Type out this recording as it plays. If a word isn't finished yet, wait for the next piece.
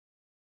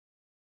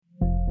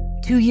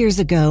2 years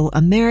ago,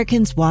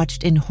 Americans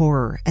watched in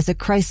horror as a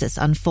crisis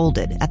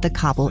unfolded at the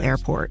Kabul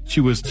airport.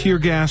 She was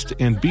tear-gassed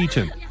and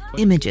beaten.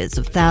 Images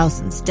of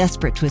thousands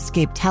desperate to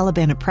escape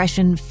Taliban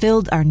oppression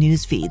filled our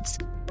news feeds.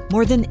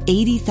 More than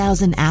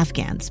 80,000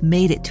 Afghans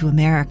made it to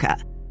America.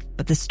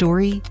 But the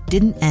story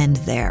didn't end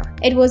there.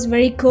 It was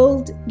very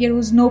cold. There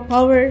was no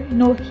power,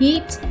 no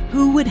heat.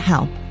 Who would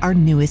help our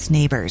newest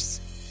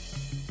neighbors?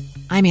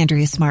 I'm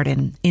Andrea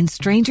Smartin. In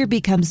Stranger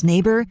Becomes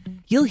Neighbor,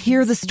 you'll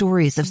hear the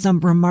stories of some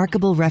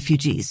remarkable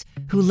refugees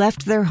who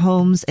left their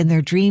homes and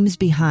their dreams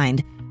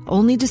behind,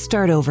 only to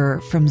start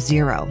over from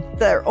zero.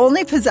 Their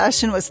only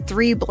possession was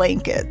 3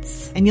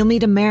 blankets. And you'll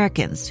meet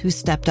Americans who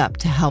stepped up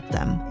to help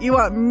them. You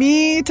want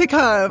me to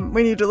come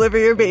when you deliver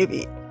your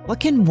baby. What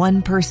can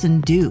one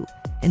person do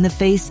in the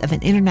face of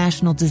an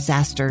international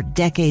disaster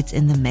decades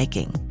in the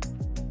making?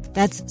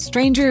 That's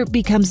Stranger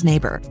Becomes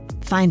Neighbor.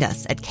 Find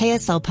us at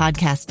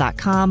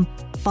kslpodcast.com.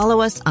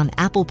 Follow us on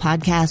Apple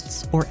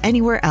Podcasts or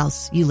anywhere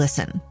else you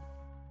listen.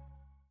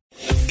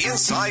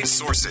 Inside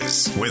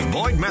Sources with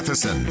Boyd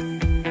Matheson.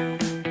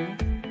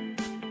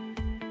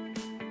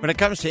 When it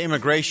comes to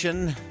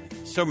immigration,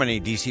 so many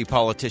D.C.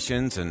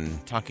 politicians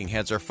and talking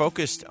heads are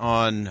focused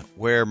on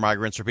where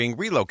migrants are being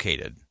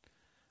relocated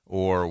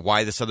or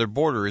why the southern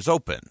border is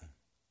open.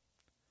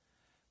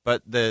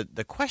 But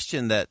the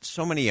question that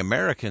so many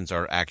Americans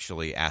are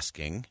actually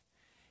asking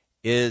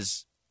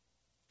is,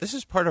 this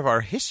is part of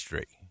our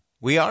history.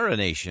 We are a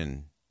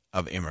nation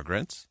of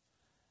immigrants.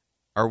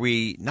 Are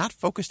we not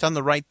focused on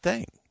the right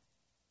thing?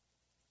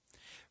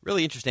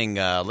 Really interesting.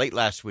 Late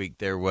last week,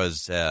 there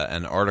was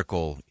an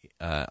article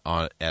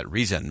at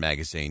Reason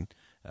magazine.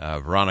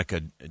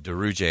 Veronica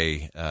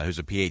DeRuge, who's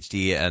a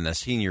PhD and a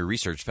senior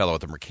research fellow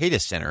at the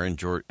Mercatus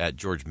Center at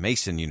George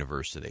Mason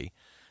University,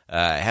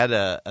 had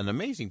an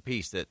amazing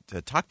piece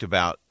that talked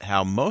about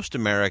how most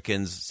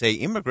Americans say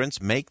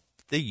immigrants make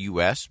the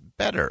U.S.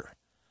 better.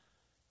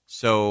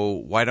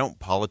 So why don't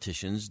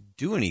politicians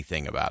do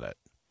anything about it?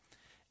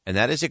 And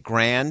that is a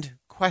grand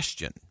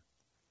question.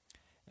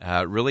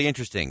 Really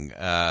interesting.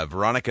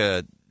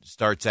 Veronica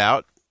starts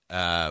out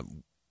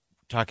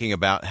talking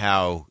about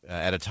how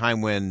at a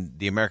time when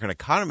the American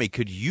economy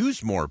could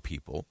use more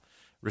people,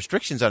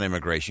 restrictions on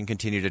immigration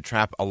continue to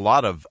trap a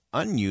lot of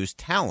unused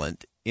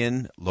talent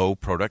in low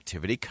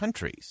productivity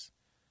countries.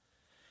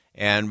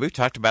 And we've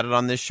talked about it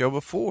on this show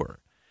before.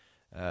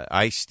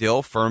 I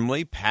still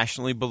firmly,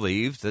 passionately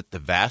believe that the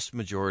vast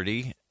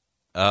majority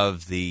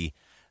of the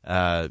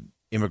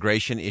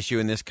immigration issue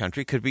in this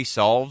country could be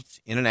solved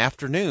in an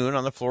afternoon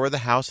on the floor of the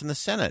House and the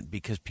Senate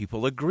because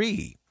people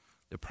agree.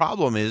 The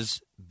problem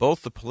is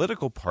both the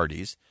political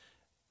parties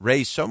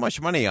raise so much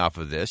money off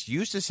of this,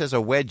 use this as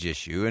a wedge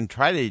issue, and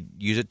try to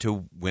use it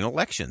to win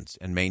elections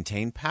and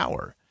maintain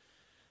power.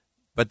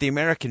 But the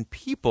American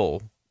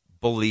people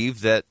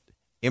believe that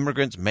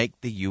immigrants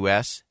make the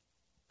U.S.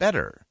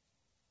 better.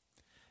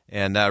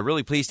 And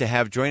really pleased to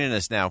have joining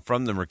us now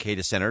from the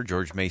Mercatus Center,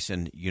 George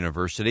Mason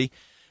University,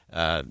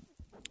 Veronique,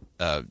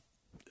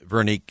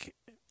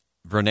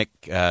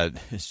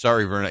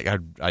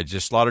 I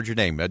just slaughtered your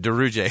name,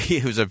 DeRuge,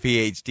 who's a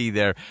PhD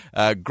there.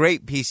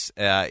 Great piece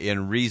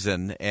in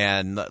Reason.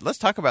 And let's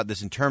talk about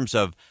this in terms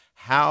of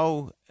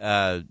how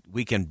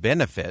we can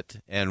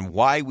benefit and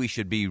why we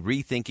should be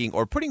rethinking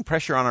or putting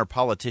pressure on our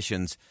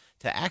politicians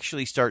to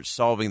actually start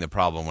solving the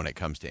problem when it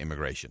comes to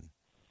immigration.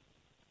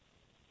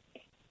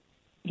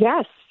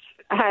 Yes,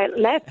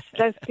 let's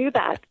do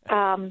that.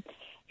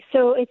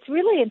 So it's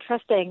really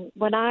interesting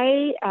when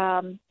I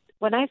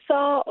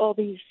saw all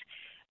these.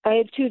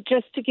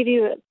 Just to give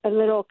you a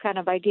little kind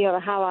of idea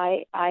of how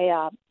I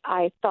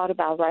thought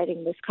about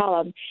writing this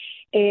column,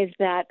 is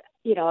that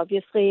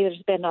obviously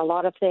there's been a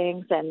lot of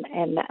things and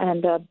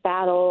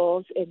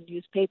battles in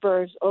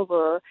newspapers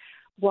over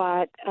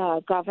what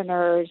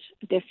Governors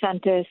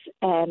DeSantis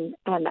and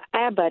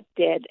Abbott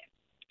did.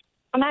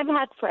 And I've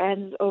had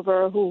friends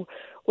over who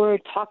were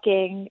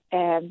talking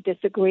and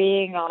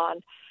disagreeing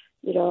on,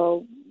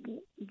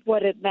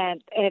 what it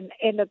meant. And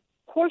in the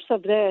course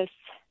of this,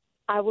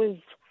 I was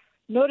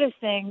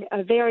noticing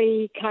a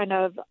very kind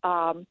of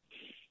a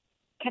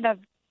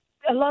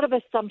lot of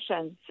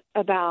assumptions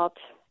about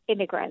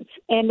immigrants,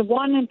 and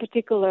one in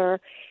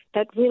particular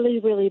that really,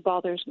 really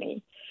bothers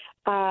me.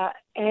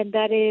 And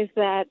that is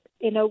that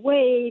in a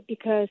way,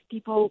 because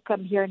people who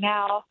come here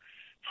now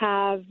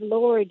have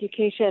lower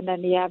education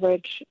than the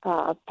average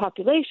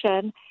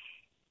population,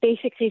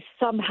 basically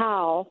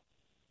somehow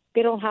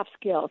they don't have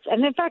skills.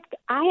 And in fact,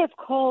 I have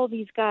called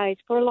these guys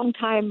for a long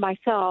time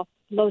myself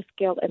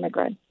low-skilled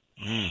immigrants.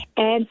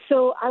 And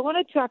so I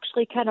wanted to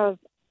actually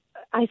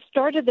I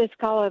started this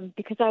column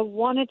because I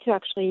wanted to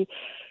actually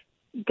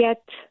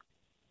get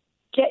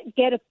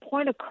a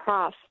point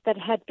across that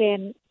has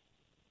been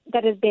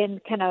I've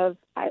been kind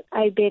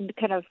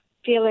of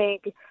feeling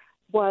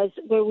was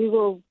where we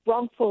were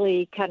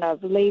wrongfully kind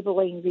of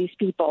labeling these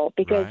people,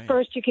 because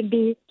first you can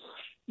be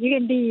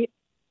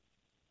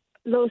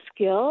low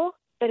skill,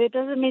 but it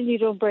doesn't mean you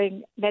don't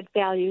bring net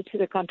value to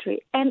the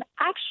country. And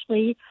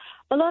actually,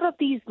 a lot of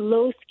these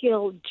low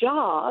skill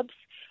jobs,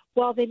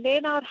 while they may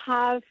not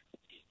have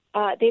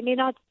they may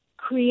not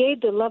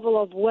create the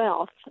level of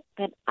wealth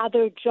that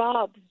other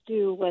jobs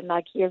do. When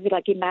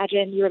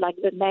imagine you're like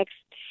the next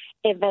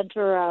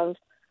inventor of,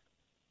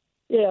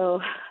 I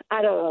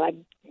don't know,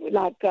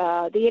 like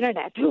the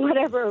internet or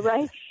whatever,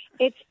 right?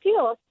 It's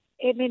still,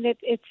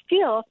 it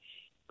still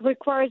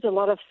requires a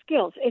lot of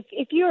skills.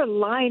 If you're a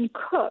line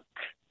cook,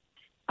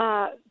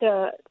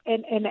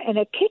 in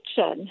a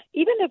kitchen,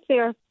 even if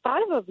there are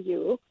 5 of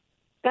you,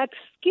 that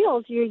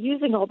skills you're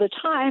using all the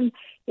time,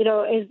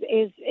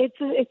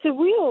 it's a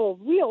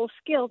real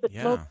skill that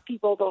most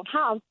people don't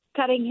have.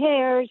 Cutting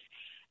hairs,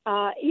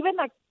 even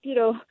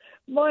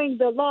mowing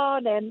the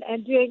lawn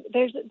and doing.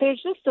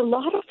 There's just a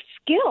lot of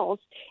skills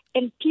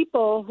in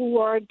people who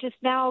are just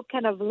now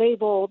kind of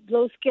labeled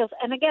low skills.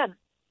 And again,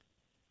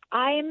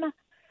 I'm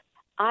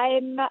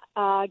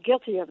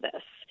guilty of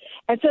this.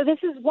 And so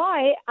this is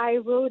why I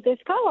wrote this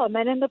column.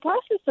 And in the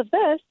process of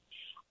this,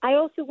 I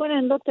also went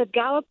and looked at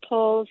Gallup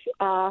polls,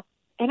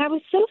 and I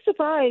was so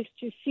surprised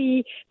to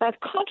see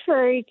that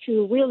contrary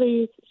to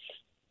really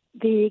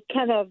the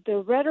kind of the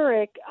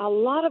rhetoric, a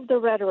lot of the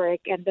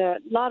rhetoric and a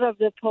lot of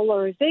the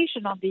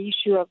polarization on the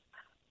issue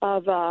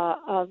of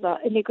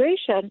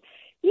immigration,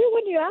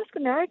 when you ask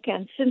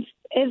Americans since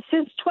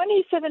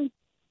 2014,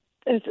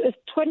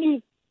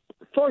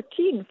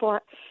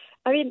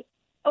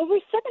 over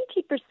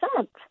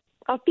 70%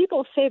 of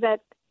people say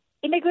that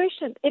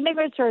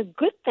immigrants are a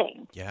good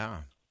thing.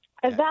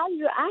 A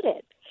value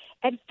added.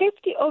 And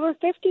over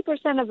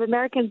 50% of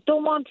Americans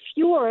don't want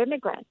fewer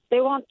immigrants.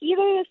 They want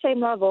either the same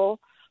level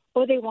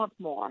or they want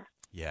more.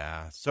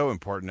 Yeah, so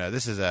important.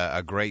 This is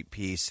a great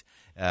piece.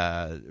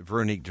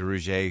 Veronique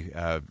Derougier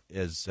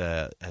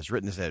has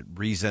written this at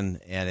Reason,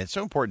 and it's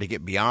so important to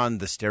get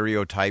beyond the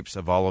stereotypes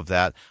of all of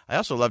that. I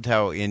also loved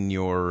how in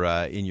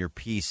your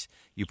piece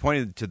you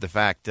pointed to the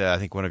fact, I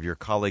think one of your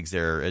colleagues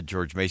there at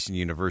George Mason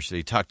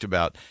University talked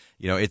about,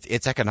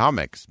 it's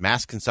economics,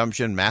 mass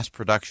consumption, mass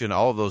production,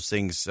 all of those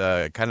things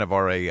kind of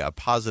are a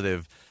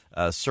positive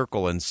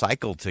circle and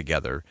cycle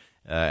together.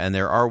 And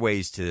there are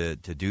ways to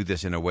do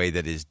this in a way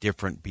that is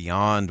different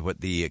beyond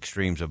what the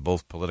extremes of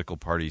both political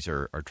parties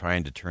are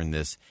trying to turn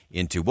this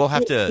into. We'll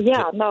have to...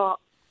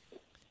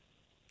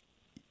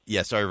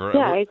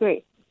 I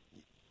agree.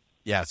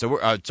 Yeah, so we're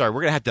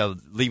going to have to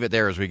leave it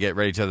there as we get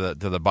ready to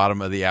the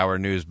bottom of the hour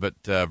news. But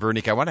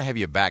Veronique, I want to have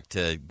you back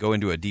to go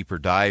into a deeper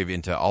dive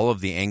into all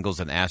of the angles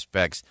and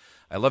aspects.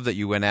 I love that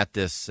you went at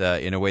this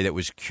in a way that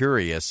was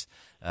curious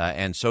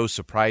and so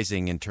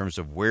surprising in terms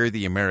of where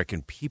the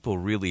American people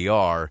really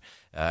are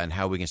and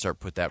how we can start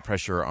put that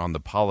pressure on the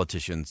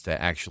politicians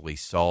to actually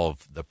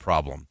solve the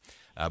problem.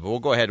 But we'll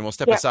go ahead and we'll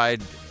step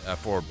aside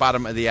for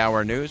bottom of the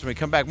hour news. When we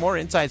come back, more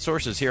Inside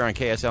Sources here on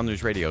KSL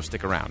News Radio.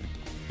 Stick around.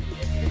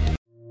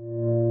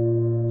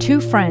 2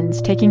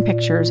 friends taking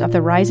pictures of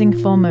the rising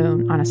full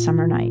moon on a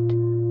summer night.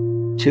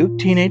 2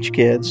 teenage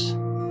kids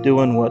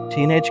doing what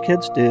teenage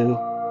kids do.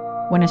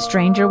 When a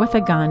stranger with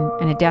a gun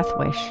and a death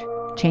wish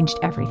changed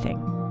everything.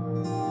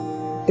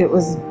 It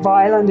was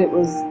violent, it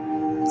was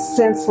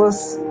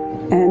senseless,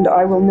 and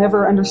I will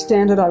never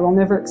understand it, I will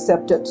never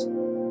accept it.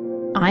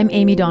 I'm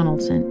Amy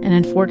Donaldson, and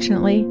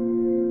unfortunately,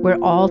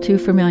 we're all too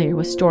familiar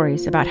with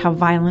stories about how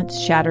violence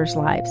shatters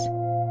lives.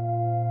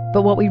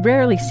 But what we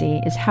rarely see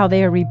is how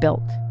they are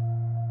rebuilt.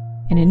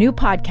 In a new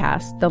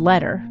podcast, The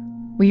Letter,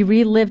 we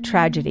relive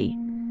tragedy,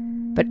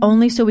 but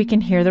only so we can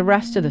hear the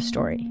rest of the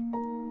story.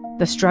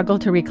 The struggle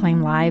to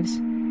reclaim lives,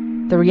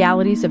 the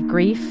realities of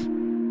grief,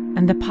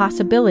 and the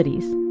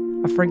possibilities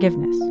of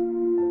forgiveness.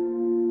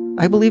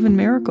 I believe in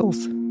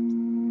miracles.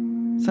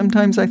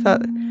 Sometimes I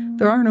thought,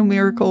 there are no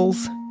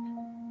miracles.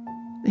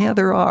 Yeah,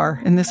 there are,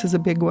 and this is a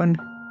big one.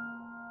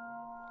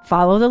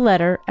 Follow The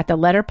Letter at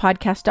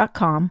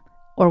theletterpodcast.com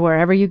or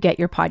wherever you get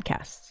your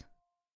podcasts.